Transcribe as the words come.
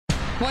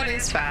What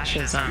is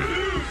fascism?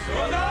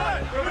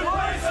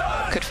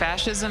 Could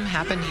fascism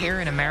happen here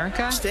in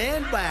America?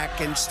 Stand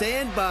back and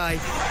stand by.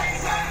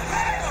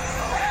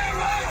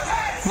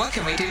 What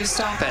can we do to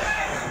stop it?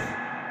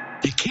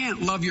 You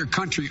can't love your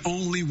country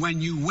only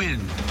when you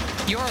win.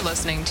 You're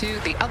listening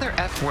to The Other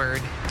F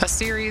Word, a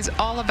series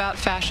all about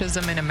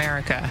fascism in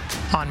America,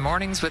 on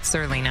Mornings with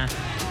Zerlina.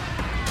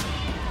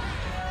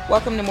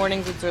 Welcome to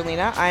Mornings with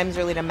Zerlina. I'm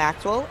Zerlina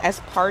Maxwell. As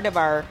part of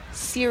our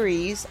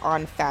series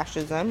on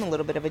fascism, a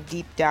little bit of a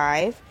deep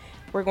dive,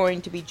 we're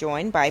going to be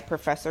joined by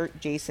Professor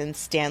Jason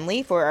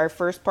Stanley for our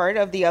first part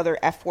of The Other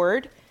F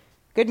Word.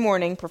 Good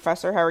morning,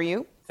 Professor. How are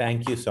you?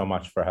 Thank you so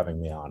much for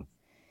having me on.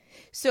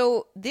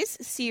 So this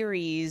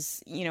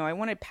series, I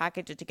want to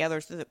package it together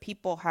so that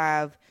people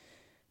have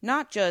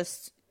not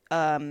just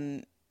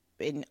an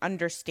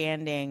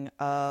understanding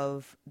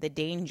of the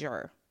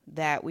danger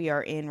that we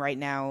are in right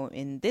now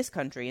in this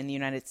country, in the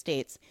United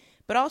States,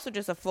 but also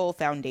just a full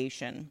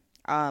foundation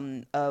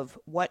of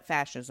what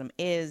fascism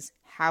is,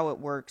 how it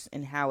works,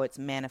 and how it's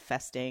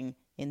manifesting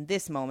in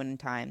this moment in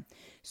time.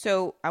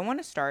 So I want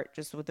to start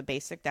just with a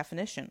basic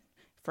definition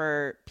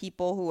for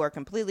people who are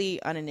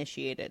completely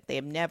uninitiated. They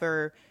have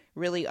never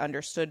really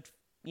understood,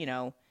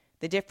 the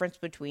difference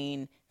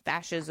between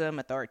fascism,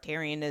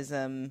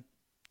 authoritarianism,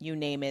 you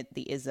name it,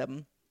 the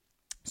ism.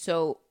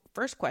 So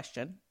first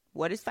question,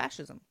 what is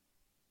fascism?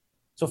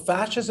 So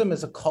fascism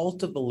is a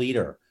cult of the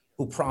leader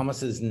who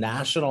promises a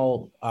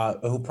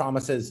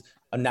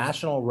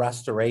national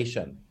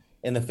restoration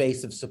in the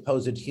face of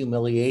supposed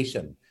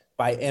humiliation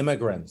by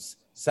immigrants,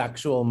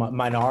 sexual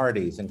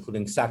minorities,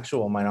 including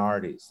sexual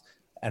minorities,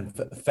 and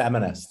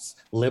feminists,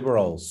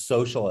 liberals,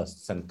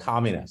 socialists, and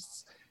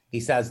communists. He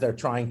says they're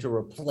trying to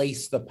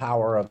replace the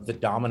power of the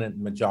dominant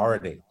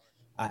majority,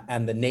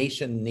 and the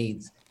nation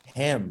needs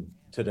him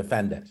to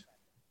defend it.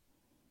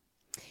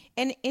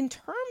 And in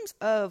terms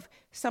of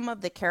some of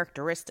the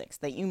characteristics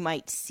that you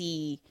might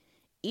see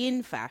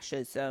in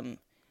fascism,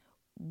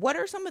 what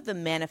are some of the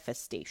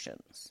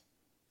manifestations?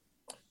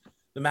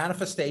 The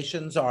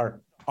manifestations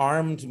are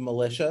armed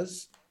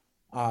militias,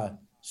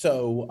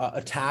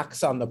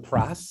 attacks on the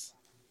press,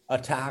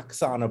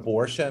 attacks on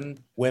abortion,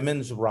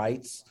 women's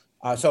rights.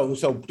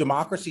 So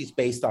democracy is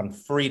based on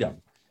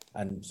freedom.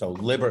 And so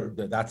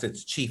that's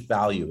its chief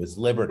value, is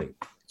liberty.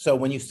 So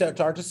when you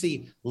start to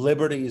see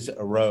liberties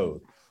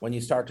erode, when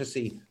you start to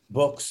see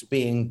books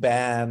being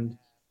banned,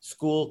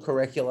 school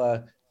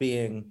curricula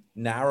being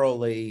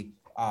narrowly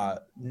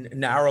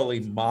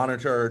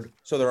monitored,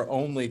 so they're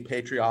only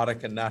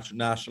patriotic and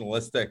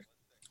nationalistic,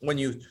 when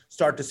you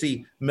start to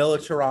see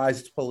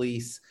militarized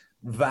police,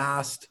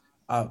 vast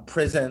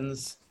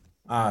prisons,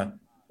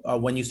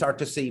 when you start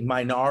to see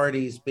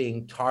minorities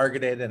being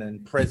targeted and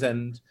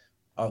imprisoned,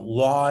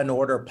 law and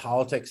order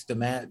politics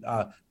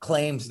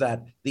claims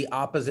that the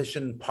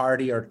opposition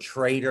party are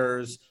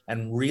traitors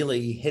and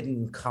really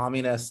hidden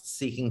communists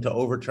seeking to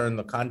overturn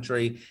the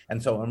country.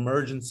 And so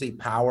emergency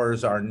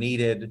powers are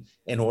needed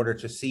in order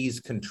to seize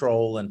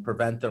control and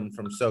prevent them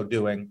from so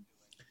doing.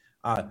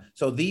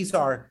 So these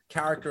are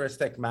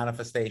characteristic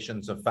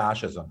manifestations of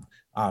fascism.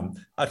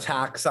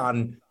 Attacks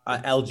on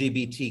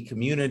LGBT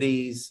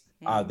communities,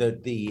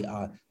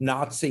 the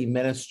Nazi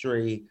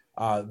ministry,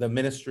 the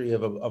ministry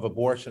of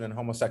abortion and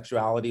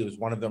homosexuality was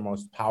one of their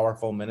most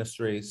powerful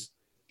ministries.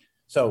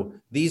 So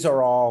these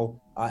are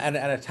all, and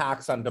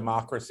attacks on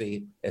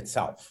democracy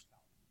itself.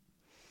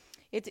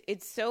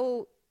 It's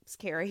so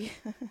scary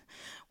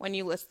when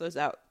you list those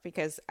out,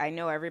 because I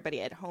know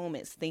everybody at home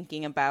is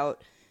thinking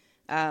about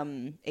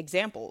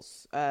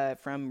examples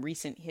from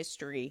recent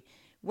history.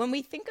 When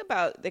we think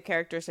about the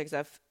characteristics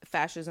of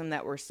fascism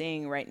that we're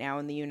seeing right now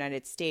in the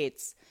United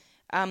States,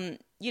 there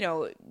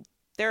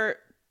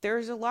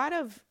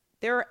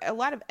are a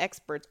lot of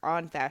experts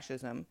on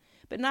fascism,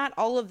 but not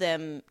all of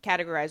them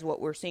categorize what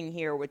we're seeing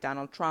here with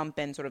Donald Trump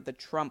and sort of the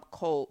Trump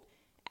cult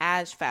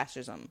as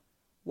fascism.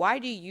 Why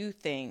do you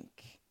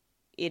think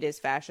it is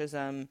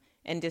fascism,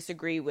 and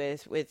disagree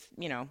with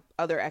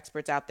other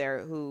experts out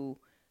there who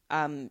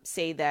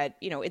say that,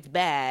 it's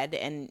bad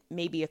and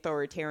maybe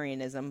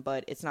authoritarianism,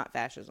 but it's not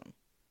fascism?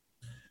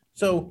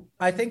 So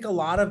I think a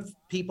lot of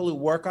people who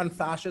work on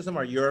fascism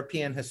are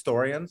European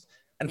historians.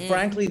 And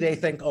frankly, they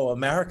think,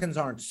 Americans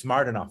aren't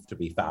smart enough to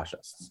be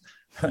fascists.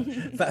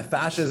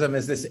 Fascism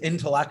is this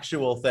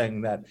intellectual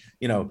thing that,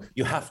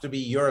 you have to be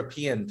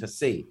European to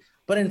see.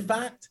 But in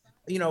fact,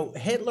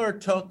 Hitler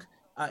took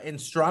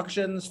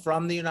instructions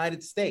from the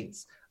United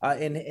States.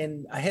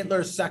 In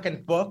Hitler's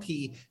second book,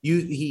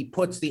 he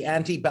puts the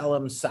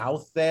antebellum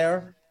South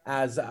there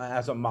as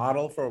a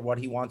model for what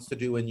he wants to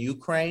do in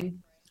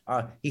Ukraine.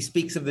 He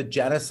speaks of the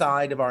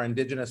genocide of our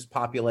indigenous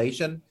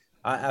population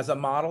as a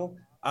model.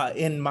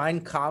 In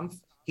Mein Kampf,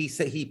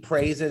 he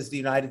praises the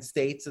United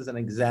States as an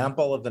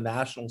example of the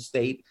national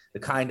state, the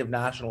kind of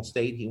national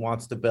state he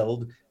wants to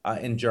build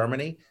in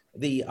Germany.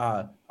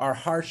 Our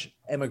harsh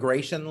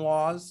immigration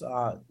laws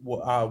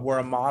were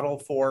a model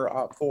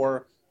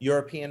for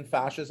European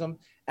fascism,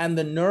 and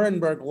the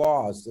Nuremberg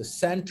laws, the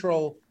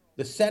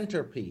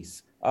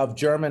centerpiece of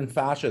German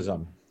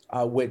fascism,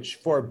 which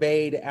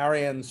forbade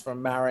Aryans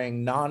from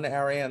marrying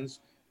non-Aryans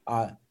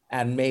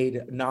and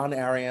made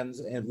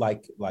non-Aryans,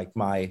 like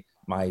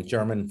my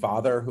German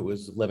father, who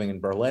was living in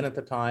Berlin at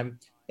the time,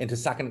 into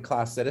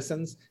second-class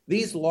citizens.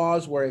 These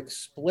laws were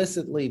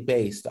explicitly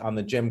based on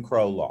the Jim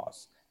Crow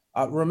laws.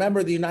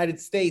 Remember, the United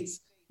States,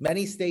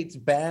 many states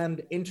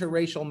banned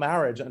interracial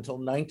marriage until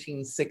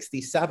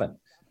 1967.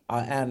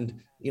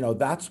 And,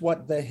 that's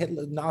what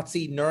the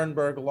Nazi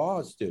Nuremberg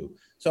laws do.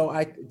 So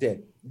I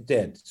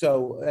did.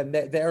 So, and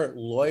their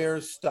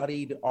lawyers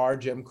studied our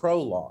Jim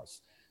Crow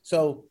laws.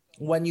 So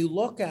when you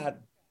look at,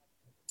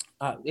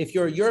 if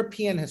you're a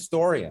European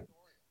historian,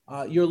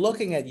 you're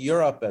looking at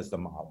Europe as the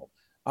model.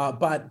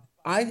 But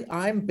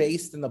I'm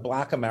based in the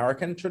Black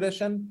American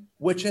tradition,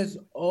 which has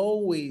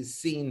always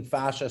seen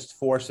fascist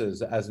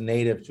forces as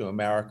native to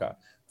America.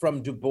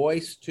 From Du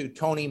Bois to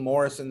Toni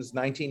Morrison's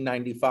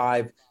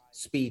 1995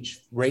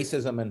 speech,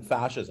 Racism and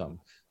Fascism,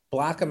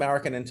 Black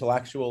American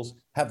intellectuals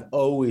have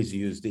always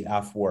used the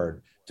F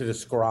word to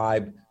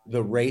describe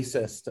the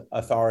racist,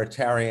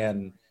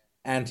 authoritarian,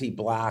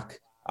 anti-Black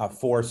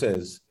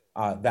forces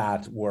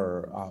that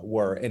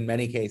were in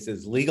many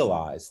cases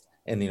legalized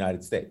in the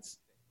United States.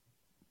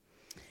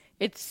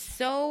 It's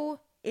so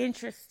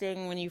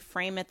interesting when you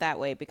frame it that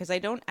way, because I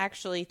don't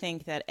actually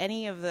think that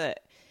any of the,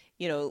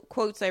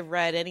 quotes I've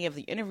read, any of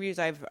the interviews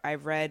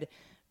I've read,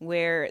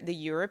 where the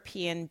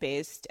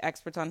European-based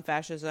experts on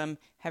fascism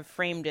have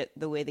framed it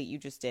the way that you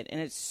just did,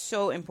 and it's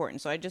so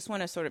important. So I just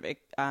want to sort of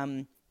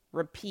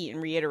repeat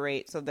and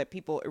reiterate so that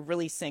it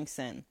really sinks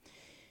in.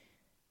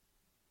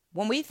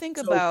 When we think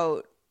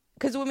about,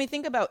 because when we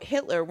think about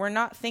Hitler, we're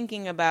not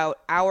thinking about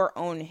our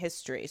own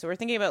history. So we're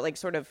thinking about like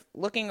sort of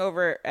looking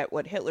over at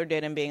what Hitler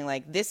did and being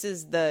like, this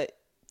is the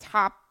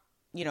top,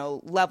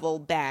 level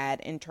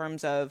bad in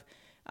terms of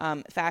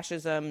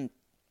fascism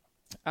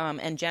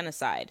and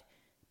genocide.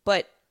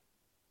 But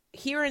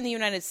here in the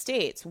United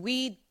States,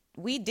 we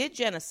did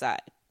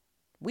genocide.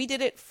 We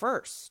did it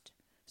first.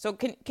 So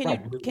we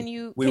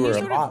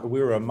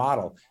were a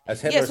model,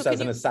 as Hitler says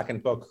in his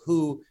second book.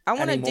 I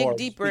want to dig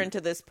deeper into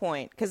this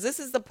point, because this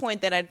is the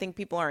point that I think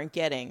people aren't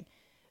getting.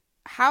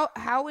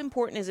 How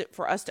important is it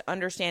for us to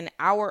understand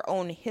our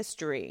own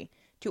history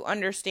to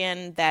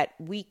understand that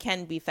we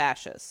can be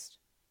fascist?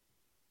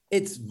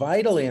 It's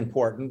vitally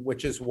important,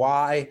 which is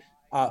why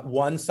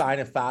one sign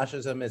of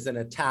fascism is an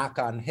attack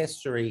on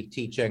history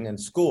teaching in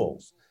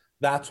schools.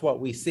 That's what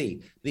we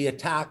see. The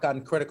attack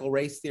on critical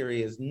race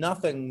theory is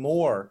nothing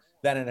more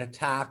than an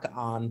attack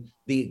on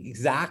the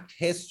exact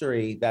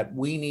history that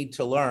we need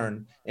to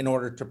learn in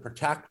order to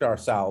protect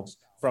ourselves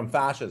from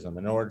fascism,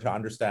 in order to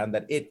understand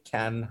that it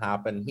can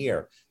happen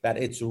here, that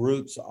its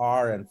roots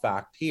are in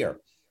fact here.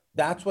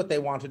 That's what they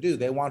want to do.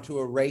 They want to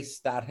erase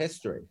that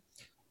history.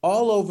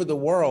 All over the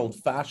world,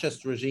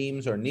 fascist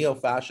regimes or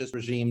neo-fascist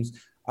regimes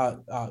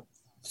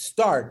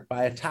start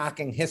by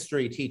attacking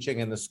history teaching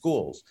in the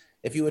schools.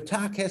 If you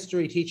attack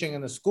history teaching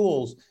in the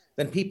schools,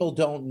 then people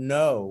don't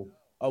know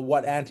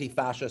what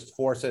anti-fascist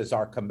forces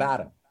are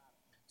combating.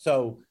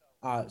 So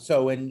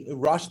in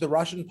Russia, the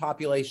Russian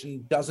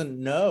population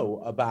doesn't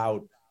know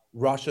about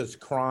Russia's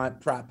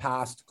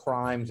past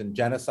crimes and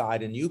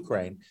genocide in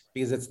Ukraine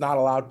because it's not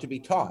allowed to be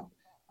taught.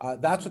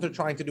 That's what they're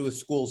trying to do with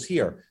schools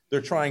here.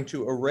 They're trying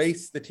to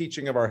erase the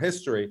teaching of our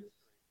history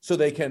so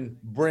they can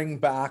bring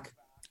back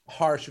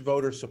harsh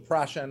voter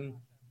suppression,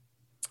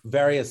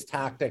 various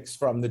tactics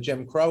from the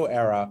Jim Crow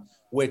era,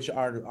 which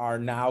are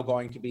now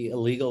going to be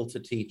illegal to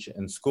teach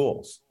in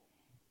schools.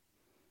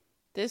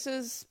 This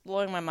is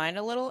blowing my mind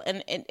a little,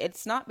 and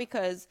it's not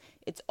because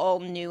it's all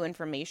new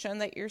information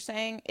that you're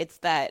saying. It's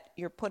that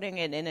you're putting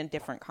it in a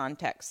different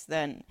context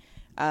than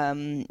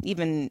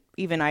even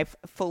I've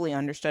fully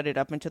understood it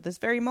up until this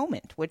very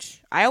moment,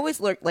 which I always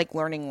like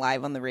learning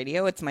live on the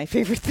radio. It's my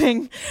favorite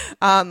thing.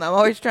 I'm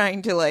always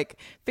trying to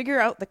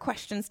figure out the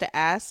questions to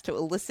ask to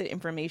elicit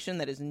information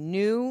that is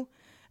new,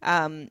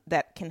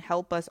 that can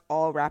help us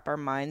all wrap our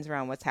minds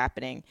around what's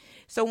happening.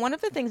 So one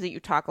of the things that you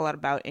talk a lot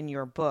about in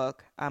your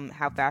book,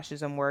 How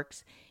Fascism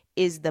Works,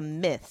 is the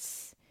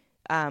myths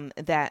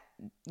that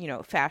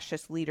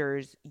fascist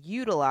leaders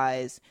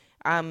utilize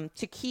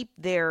to keep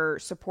their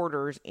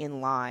supporters in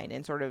line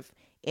and sort of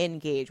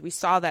engage. We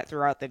saw that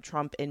throughout the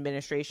Trump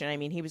administration. I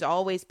mean, he was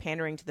always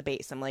pandering to the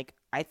base. I'm like,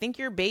 I think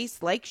your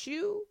base likes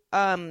you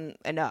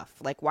enough.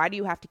 Like, why do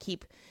you have to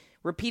keep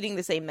repeating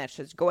the same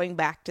message, going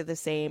back to the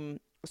same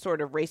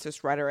sort of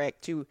racist rhetoric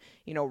to,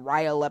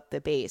 rile up the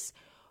base?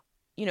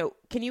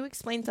 Can you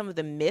explain some of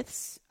the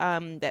myths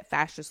that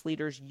fascist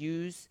leaders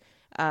use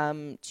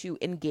to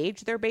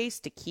engage their base,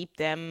 to keep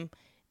them,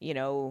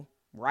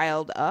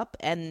 riled up,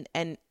 and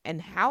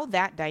how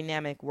that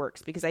dynamic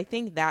works? Because I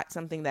think that's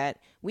something that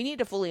we need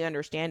to fully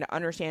understand, to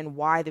understand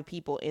why the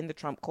people in the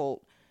Trump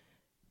cult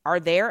are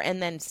there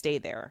and then stay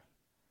there.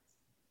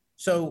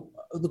 So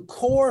the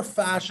core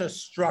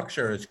fascist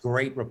structure is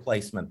great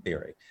replacement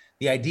theory.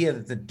 The idea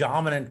that the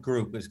dominant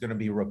group is going to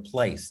be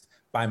replaced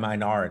by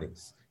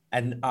minorities.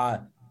 And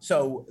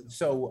so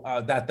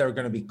that they're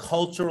going to be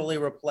culturally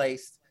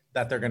replaced,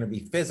 that they're going to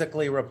be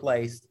physically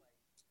replaced.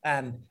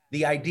 And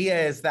the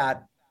idea is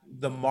that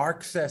the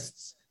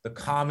Marxists, the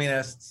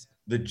communists,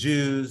 the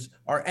Jews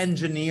are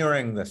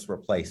engineering this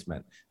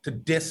replacement to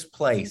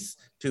displace,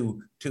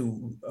 to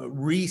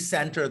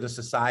recenter the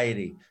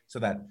society so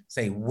that,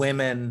 say,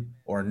 women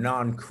or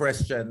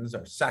non-Christians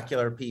or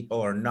secular people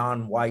or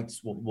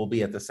non-whites will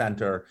be at the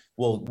center,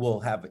 will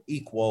have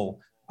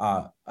equal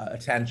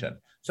attention.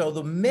 So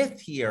the myth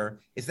here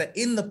is that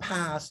in the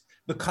past,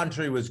 the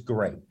country was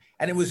great.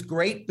 And it was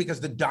great because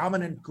the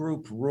dominant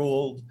group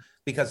ruled,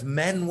 because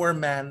men were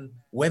men,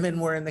 women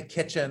were in the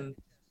kitchen,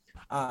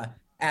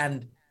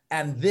 and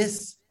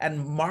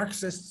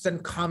Marxists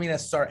and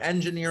communists are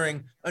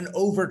engineering an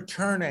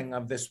overturning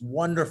of this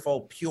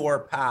wonderful,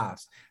 pure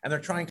past. And they're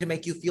trying to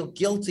make you feel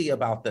guilty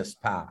about this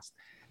past.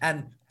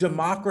 And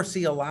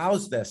democracy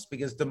allows this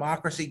because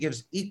democracy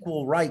gives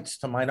equal rights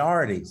to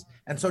minorities.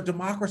 And so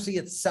democracy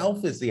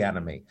itself is the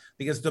enemy,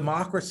 because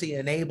democracy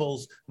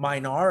enables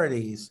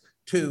minorities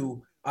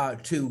to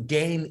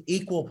gain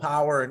equal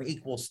power and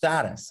equal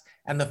status.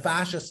 And the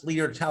fascist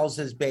leader tells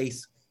his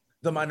base,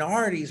 the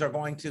minorities are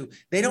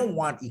they don't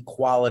want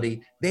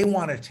equality, they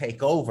want to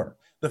take over.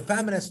 The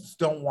feminists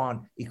don't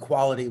want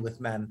equality with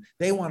men,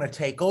 they want to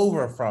take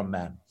over from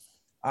men.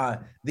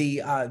 Black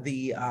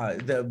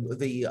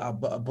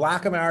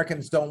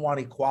Americans don't want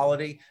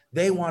equality,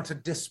 they want to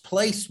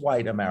displace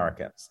white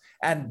Americans.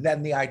 And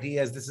then the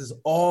idea is this is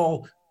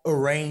all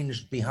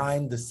arranged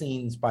behind the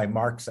scenes by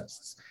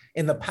Marxists.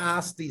 In the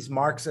past, these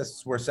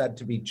Marxists were said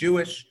to be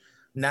Jewish.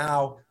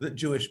 Now the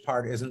Jewish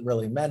part isn't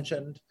really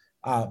mentioned,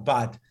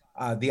 but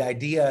the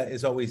idea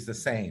is always the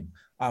same.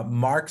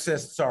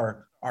 Marxists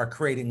are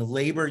creating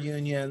labor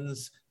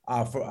unions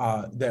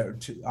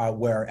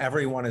where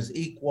everyone is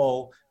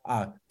equal.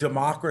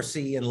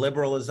 Democracy and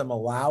liberalism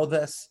allow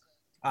this.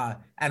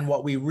 And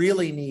what we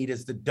really need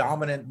is the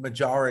dominant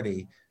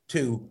majority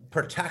to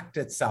protect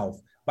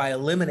itself by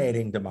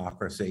eliminating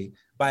democracy,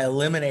 by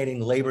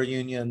eliminating labor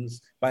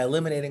unions, by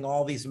eliminating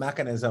all these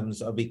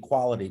mechanisms of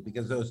equality,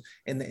 because those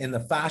in the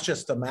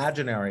fascist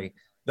imaginary,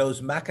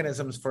 those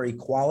mechanisms for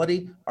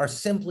equality are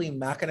simply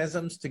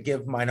mechanisms to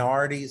give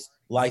minorities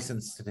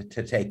license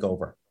to take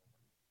over.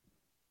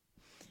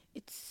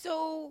 It's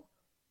so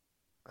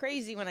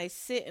crazy when I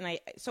sit and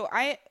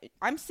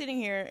I'm sitting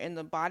here in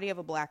the body of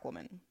a Black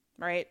woman,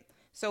 right?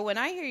 So when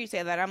I hear you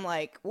say that, I'm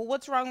like, well,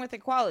 what's wrong with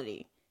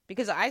equality?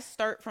 Because I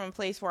start from a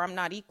place where I'm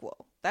not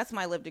equal. That's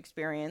my lived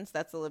experience.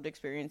 That's the lived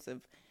experience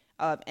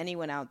of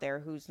anyone out there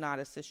who's not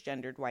a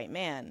cisgendered white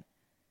man.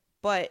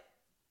 But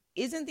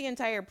isn't the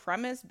entire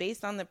premise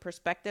based on the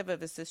perspective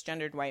of a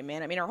cisgendered white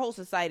man? I mean, our whole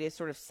society is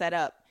sort of set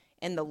up,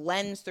 and the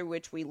lens through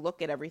which we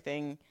look at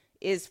everything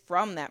is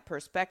from that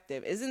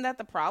perspective. Isn't that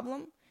the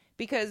problem?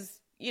 Because,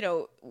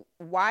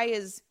 why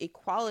is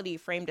equality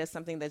framed as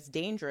something that's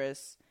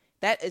dangerous?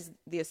 That is,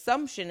 the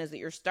assumption is that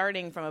you're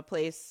starting from a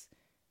place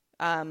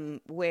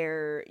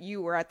where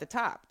you were at the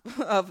top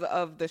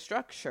of the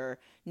structure,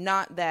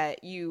 not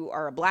that you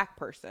are a Black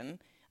person.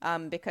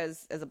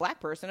 Because as a Black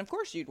person, of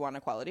course you'd want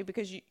equality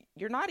because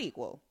you're not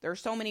equal. There are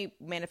so many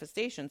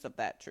manifestations of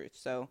that truth.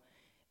 So,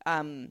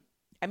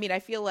 I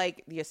feel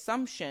like the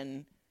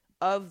assumption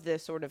of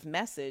this sort of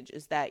message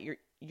is that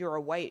you're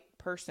a white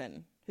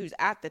person who's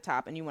at the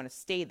top and you want to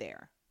stay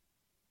there.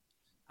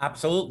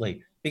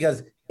 Absolutely.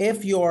 Because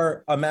if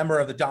you're a member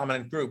of the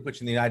dominant group,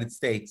 which in the United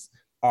States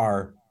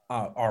are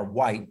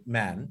white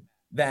men,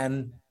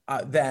 then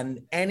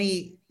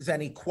any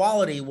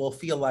equality will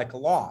feel like a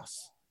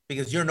loss,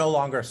 because you're no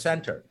longer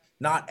centered.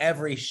 Not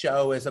every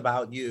show is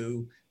about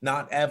you.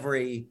 Not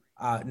every,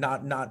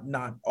 not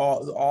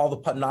all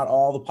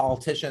the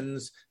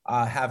politicians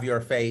have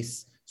your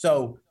face.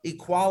 So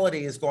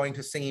equality is going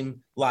to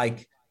seem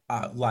like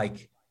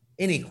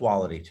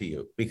inequality to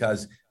you,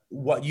 because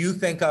what you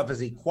think of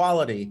as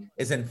equality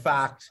is in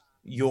fact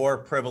your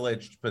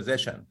privileged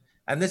position.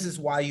 And this is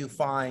why you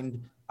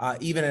find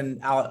even in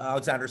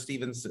Alexander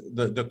Stephens,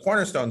 the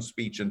cornerstone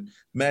speech, and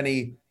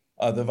many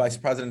the vice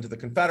president of the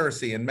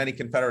Confederacy and many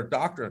Confederate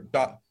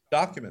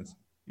documents,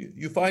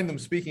 you find them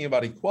speaking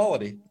about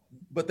equality,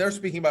 but they're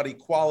speaking about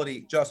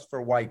equality just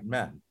for white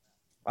men.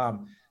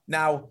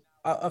 Now,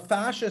 a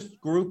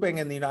fascist grouping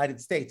in the United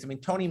States,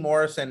 Toni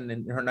Morrison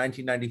in her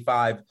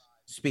 1995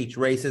 speech,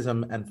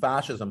 Racism and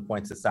Fascism,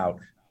 points this out.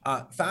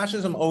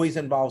 Fascism always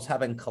involves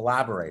having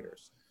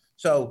collaborators.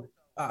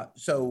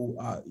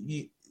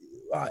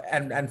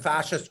 And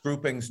fascist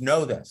groupings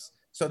know this.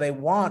 So they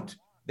want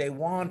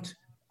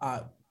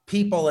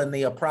people in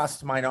the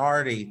oppressed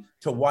minority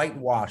to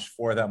whitewash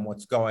for them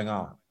what's going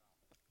on.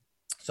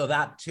 So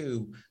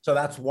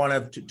that's one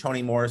of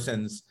Toni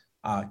Morrison's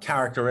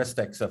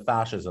characteristics of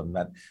fascism,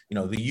 that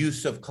the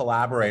use of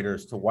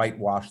collaborators to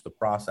whitewash the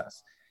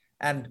process.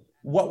 And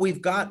what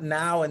we've got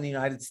now in the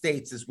United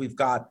States is we've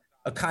got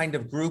a kind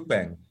of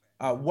grouping.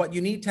 What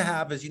you need to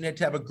have is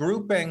a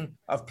grouping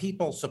of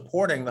people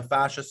supporting the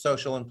fascist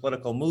social and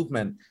political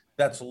movement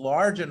that's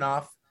large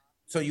enough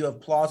so you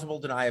have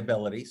plausible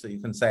deniability. So you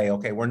can say,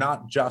 okay, we're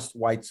not just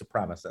white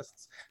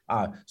supremacists.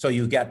 So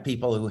you get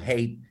people who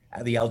hate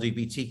the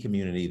LGBT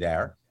community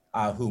there.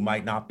 who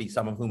might not be,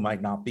 some of whom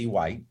might not be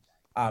white.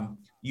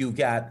 You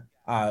get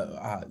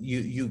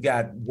you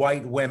get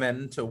white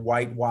women to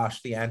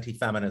whitewash the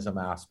anti-feminism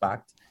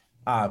aspect.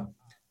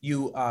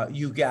 You have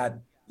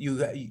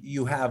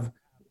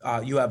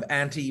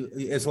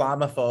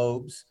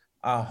anti-Islamophobes,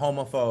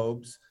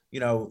 homophobes,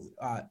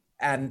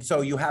 and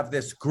so you have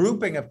this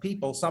grouping of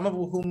people, some of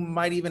whom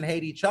might even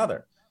hate each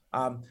other,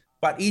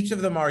 but each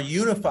of them are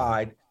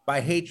unified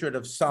by hatred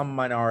of some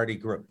minority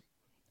group.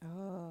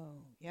 Oh,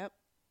 yep.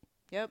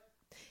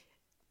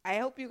 I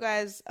hope you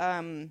guys,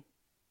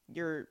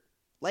 your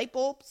light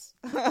bulbs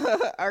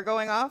are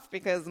going off,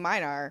 because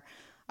mine are.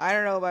 I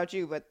don't know about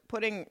you, but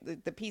putting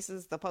the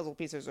pieces, the puzzle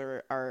pieces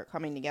are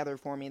coming together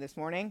for me this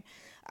morning.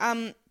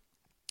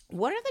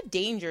 What are the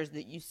dangers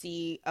that you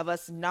see of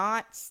us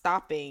not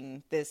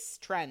stopping this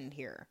trend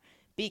here?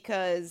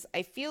 Because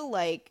I feel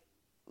like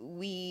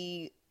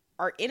we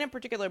are in a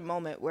particular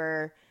moment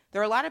where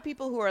there are a lot of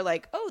people who are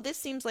like, oh, this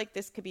seems like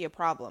this could be a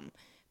problem.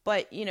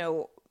 But,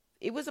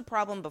 it was a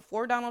problem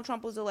before Donald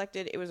Trump was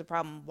elected. It was a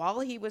problem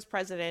while he was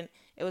president.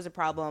 It was a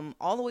problem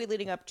all the way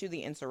leading up to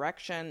the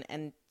insurrection,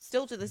 and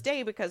still to this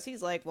day, because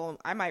he's like, well,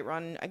 I might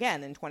run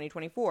again in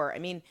 2024. I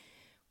mean,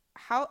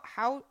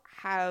 how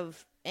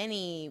have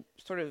any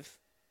sort of,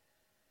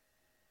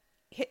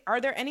 are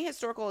there any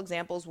historical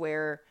examples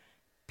where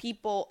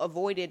people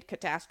avoided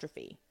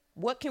catastrophe?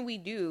 What can we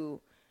do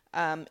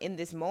in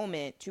this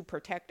moment to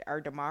protect our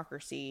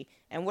democracy?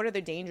 And what are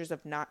the dangers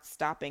of not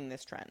stopping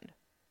this trend?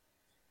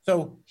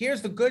 So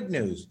here's the good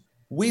news.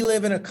 We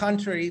live in a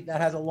country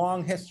that has a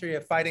long history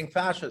of fighting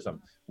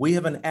fascism. We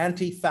have an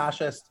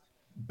anti-fascist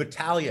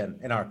battalion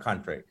in our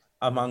country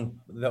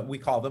we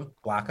call them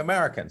Black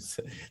Americans.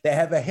 They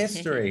have a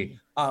history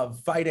of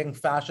fighting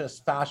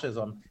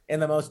fascism in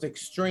the most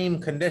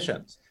extreme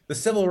conditions. The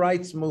civil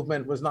rights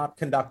movement was not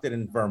conducted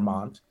in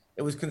Vermont.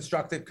 It was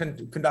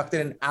conducted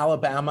in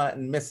Alabama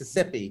and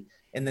Mississippi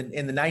in the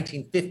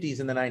 1950s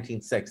and the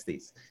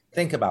 1960s.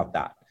 Think about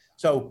that.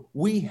 So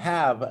we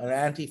have an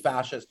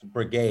anti-fascist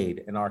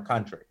brigade in our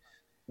country.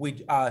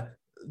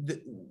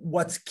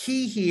 What's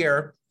key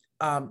here,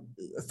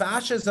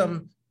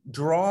 fascism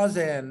draws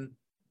in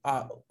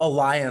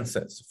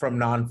alliances from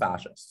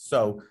non-fascists.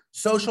 So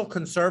social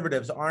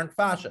conservatives aren't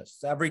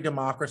fascists. Every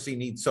democracy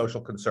needs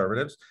social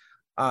conservatives.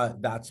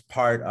 That's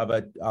part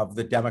of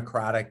the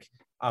democratic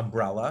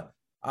umbrella.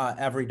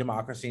 Every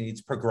democracy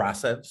needs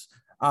progressives.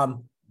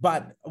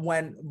 But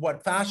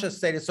what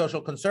fascists say to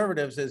social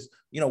conservatives is,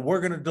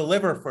 we're going to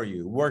deliver for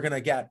you. We're going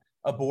to get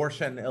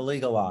abortion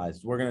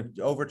illegalized. We're going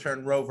to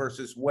overturn Roe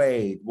versus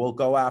Wade. We'll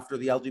go after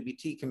the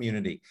LGBT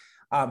community.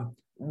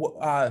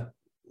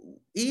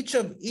 Each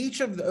of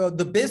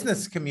the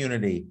business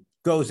community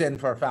goes in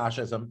for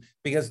fascism,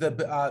 because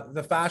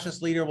the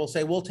fascist leader will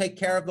say, we'll take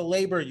care of the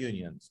labor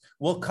unions.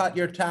 We'll cut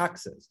your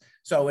taxes.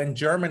 So in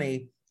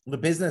Germany, the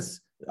business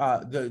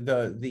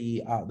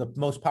the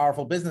most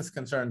powerful business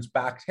concerns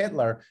backed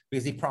Hitler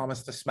because he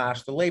promised to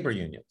smash the labor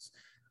unions.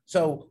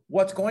 So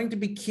what's going to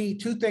be key,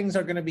 two things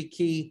are going to be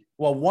key.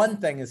 Well, one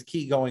thing is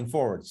key going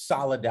forward,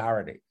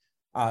 solidarity.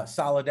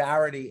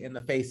 Solidarity in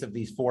the face of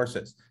these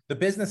forces. The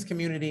business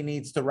community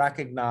needs to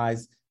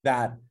recognize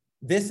that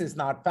this is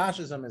not,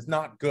 fascism is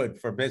not good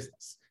for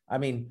business. I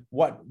mean,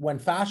 when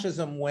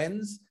fascism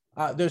wins,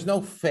 there's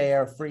no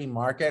fair free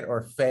market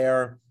or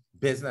fair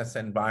business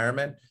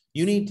environment.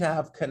 You need to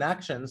have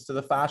connections to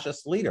the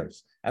fascist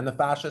leaders and the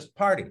fascist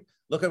party.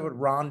 Look at what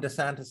Ron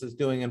DeSantis is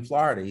doing in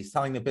Florida. He's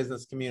telling the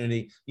business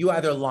community, you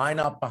either line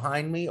up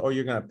behind me or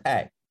you're going to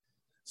pay.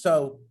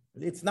 So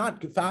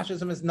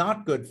fascism is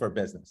not good for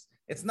business.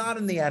 It's not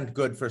in the end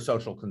good for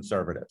social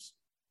conservatives.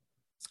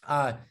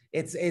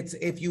 It's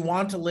if you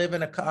want to live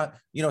in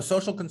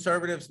social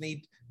conservatives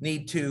need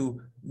to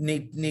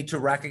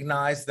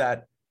recognize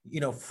that,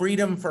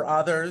 freedom for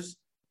others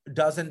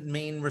doesn't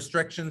mean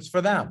restrictions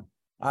for them.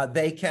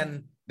 They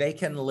can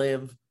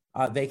live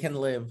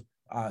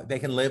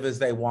as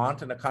they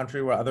want in a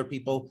country where other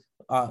people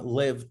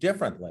live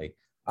differently.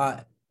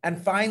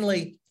 And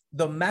finally,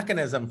 the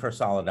mechanism for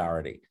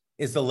solidarity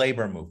is the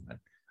labor movement.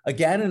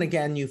 Again and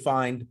again, you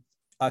find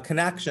a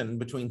connection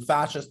between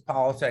fascist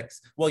politics.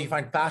 Well, you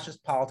find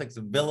fascist politics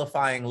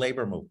vilifying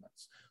labor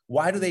movements.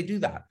 Why do they do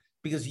that?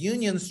 Because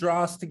unions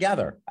draw us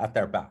together at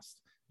their best.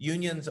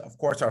 Unions, of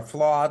course, are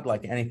flawed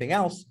like anything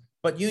else,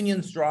 but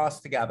unions draw us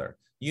together.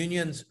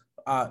 Unions,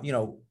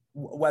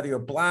 whether you're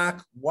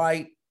Black,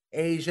 white,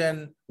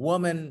 Asian,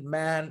 woman,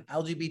 man,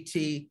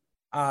 LGBT,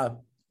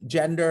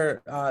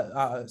 gender,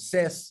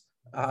 cis,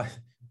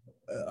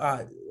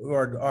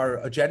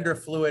 or gender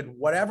fluid,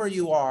 whatever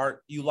you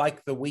are, you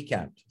like the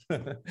weekend.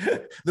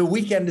 The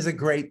weekend is a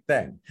great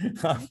thing.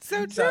 It's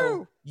so true.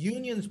 So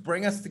unions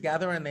bring us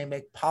together and they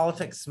make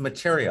politics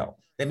material.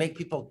 They make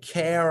people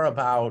care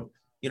about,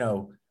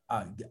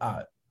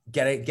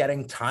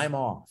 getting time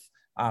off,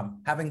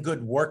 having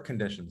good work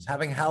conditions,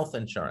 having health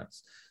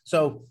insurance.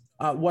 So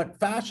what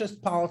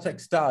fascist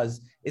politics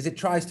does is it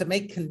tries to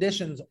make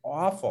conditions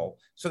awful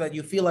so that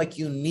you feel like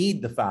you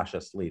need the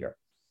fascist leader.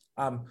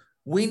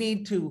 We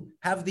need to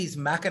have these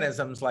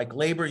mechanisms like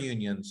labor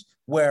unions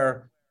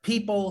where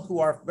people who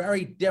are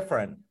very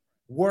different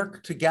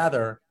work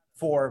together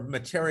for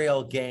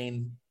material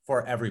gain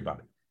for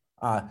everybody.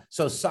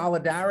 So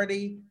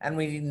solidarity, and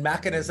we need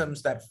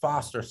mechanisms that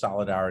foster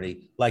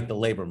solidarity, like the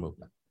labor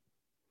movement.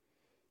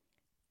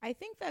 I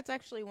think that's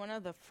actually one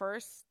of the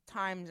first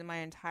times in my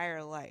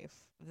entire life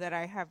that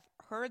I have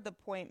heard the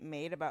point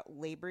made about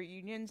labor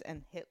unions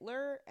and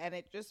Hitler, and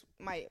it just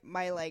my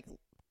like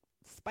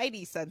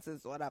spidey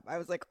senses went up. I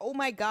was like, oh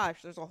my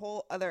gosh, there's a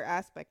whole other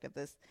aspect of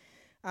this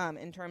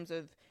in terms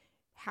of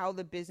how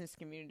the business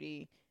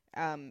community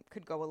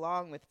could go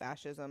along with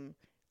fascism.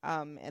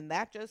 And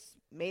that just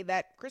made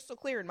that crystal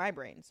clear in my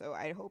brain. So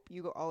I hope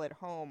you all at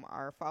home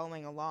are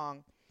following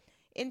along.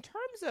 In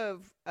terms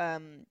of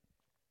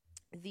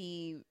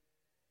the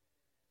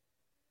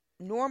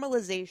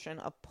normalization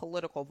of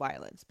political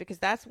violence, because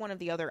that's one of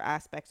the other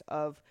aspects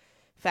of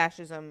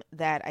fascism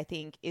that I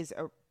think is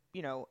a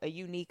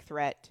unique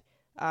threat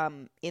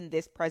in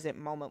this present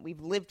moment. We've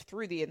lived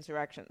through the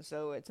insurrection,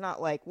 so it's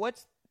not like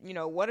what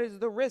is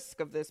the risk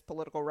of this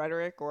political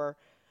rhetoric, or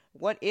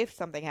what if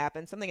something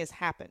happens? Something has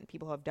happened.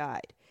 People have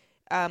died.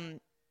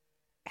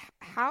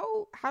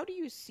 How do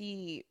you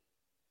see,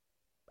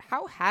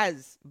 how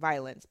has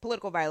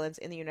political violence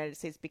in the United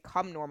States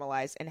become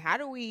normalized, and how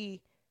do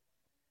we,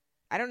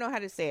 I don't know how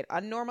to say it,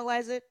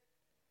 unnormalize it,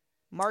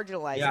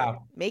 marginalize it,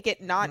 make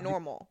it not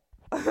normal?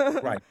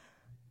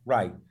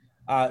 Right.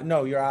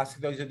 No, you're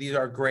asking, these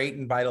are great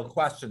and vital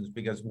questions,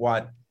 because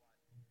what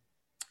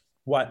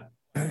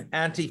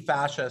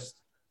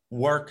anti-fascist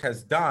work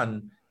has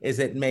done is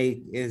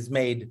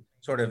made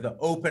sort of the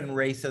open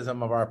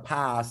racism of our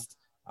past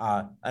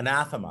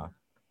anathema,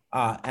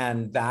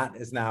 and that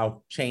is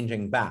now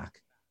changing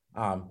back.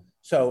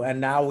 And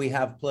now we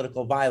have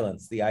political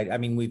violence.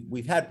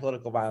 We've had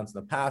political violence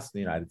in the past in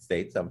the United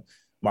States.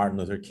 Martin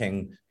Luther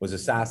King was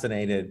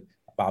assassinated.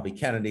 Bobby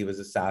Kennedy was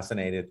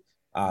assassinated.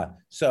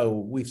 So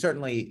we've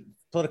certainly,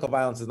 political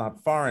violence is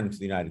not foreign to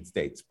the United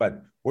States,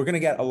 but we're going to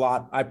get a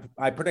lot.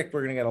 I predict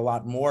we're going to get a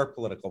lot more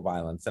political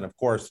violence, and of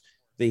course,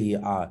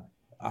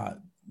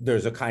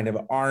 there's a kind of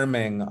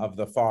arming of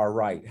the far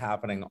right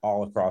happening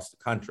all across the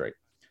country.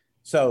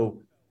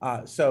 So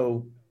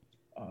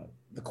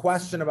the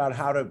question about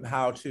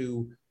how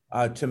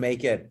to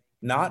make it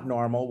not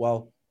normal,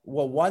 well,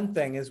 one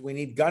thing is we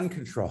need gun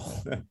control.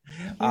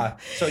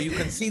 So you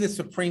can see the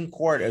Supreme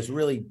Court as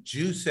really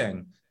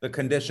juicing the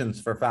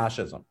conditions for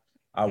fascism,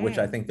 which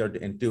I think they're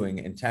doing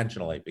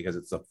intentionally, because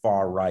it's a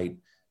far right,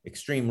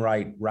 extreme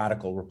right,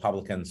 radical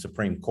Republican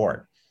Supreme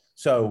Court.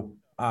 So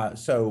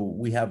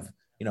we have,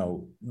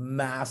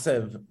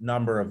 massive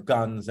number of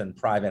guns in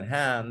private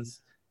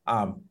hands.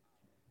 An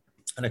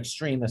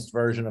extremist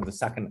version of the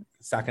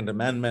Second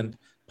Amendment,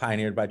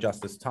 pioneered by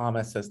Justice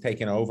Thomas, has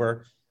taken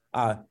over.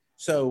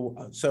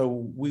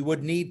 So we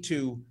would need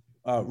to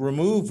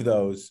remove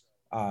those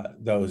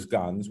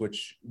guns,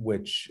 which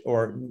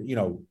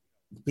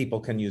people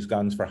can use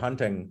guns for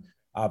hunting,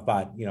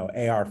 but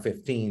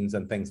AR-15s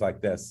and things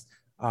like this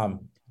are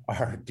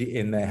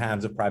in the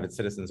hands of private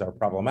citizens are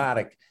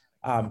problematic.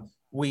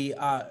 We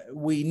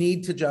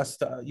need to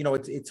just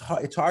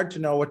it's hard to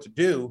know what to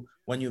do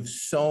when you have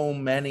so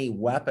many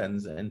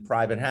weapons in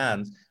private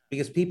hands,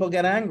 because people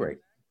get angry.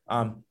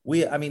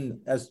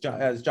 As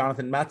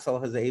Jonathan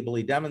Metzl has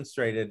ably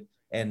demonstrated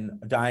in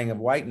Dying of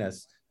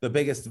Whiteness, the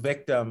biggest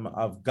victim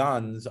of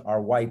guns are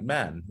white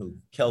men who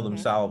kill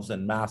themselves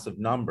in massive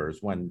numbers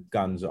when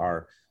guns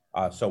are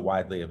so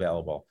widely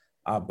available.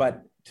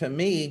 But to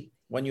me,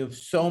 when you have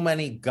so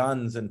many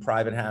guns in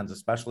private hands,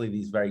 especially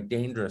these very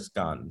dangerous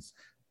guns,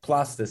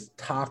 plus this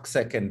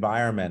toxic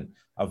environment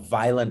of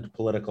violent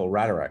political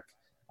rhetoric,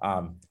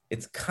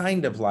 it's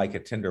kind of like a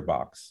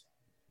tinderbox.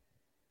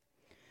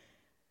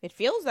 It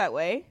feels that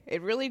way.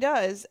 It really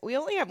does. We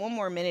only have one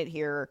more minute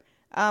here.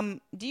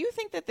 Do you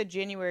think that the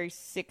January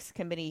 6th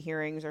committee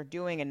hearings are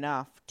doing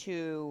enough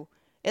to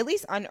at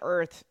least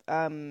unearth,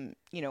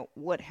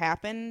 what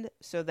happened,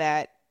 so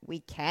that we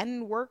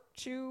can work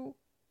to,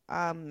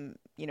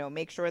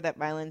 make sure that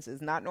violence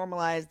is not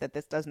normalized, that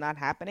this does not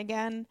happen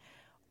again?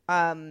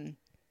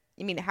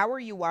 How are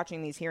you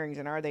watching these hearings,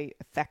 and are they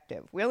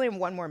effective? We only have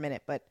one more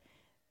minute, but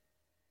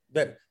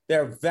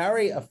they're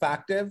very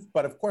effective,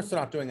 but of course they're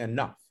not doing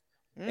enough.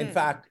 In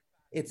fact,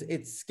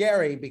 it's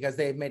scary, because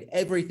they've made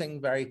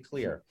everything very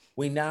clear.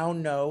 We now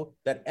know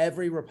that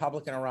every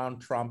Republican around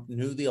Trump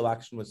knew the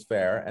election was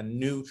fair and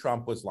knew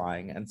Trump was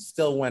lying and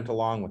still went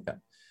along with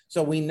him.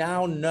 So we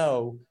now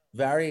know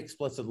very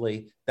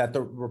explicitly that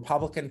the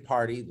Republican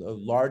Party,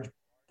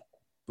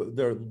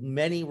 there are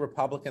many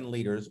Republican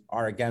leaders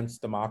are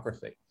against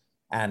democracy,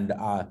 and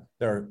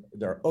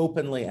they're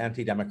openly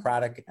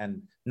anti-democratic,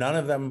 and none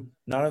of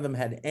them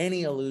had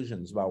any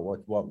illusions about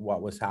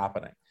what was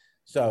happening.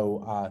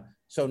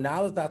 So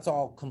now that that's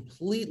all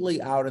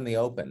completely out in the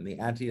open, the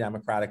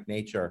anti-democratic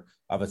nature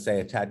of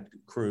a Ted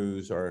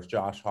Cruz or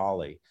Josh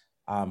Hawley,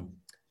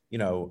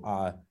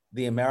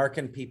 the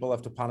American people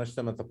have to punish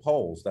them at the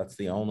polls. That's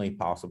the only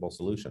possible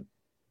solution.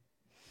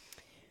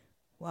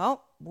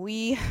 Well,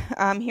 we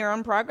here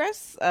on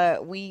Progress,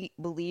 we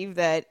believe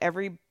that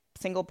every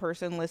single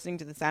person listening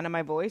to the sound of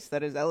my voice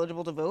that is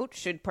eligible to vote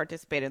should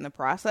participate in the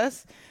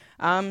process,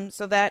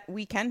 so that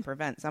we can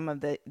prevent some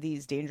of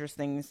these dangerous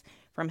things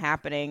from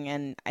happening.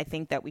 And I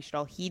think that we should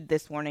all heed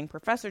this warning.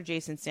 Professor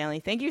Jason Stanley,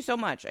 thank you so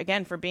much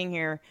again for being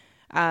here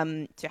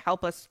to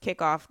help us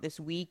kick off this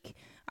week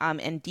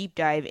and deep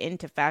dive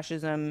into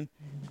fascism.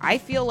 I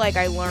feel like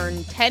I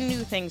learned 10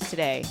 new things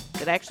today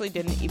that I actually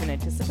didn't even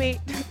anticipate.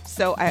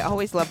 So I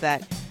always love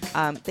that.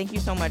 Thank you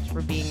so much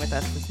for being with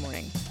us this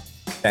morning.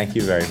 Thank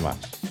you very much.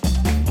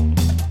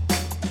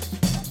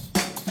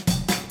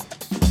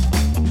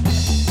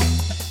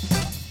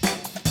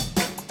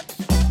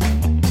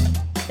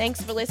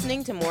 Thanks for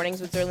listening to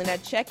Mornings with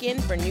Zerlina. Check in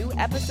for new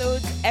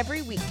episodes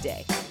every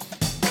weekday.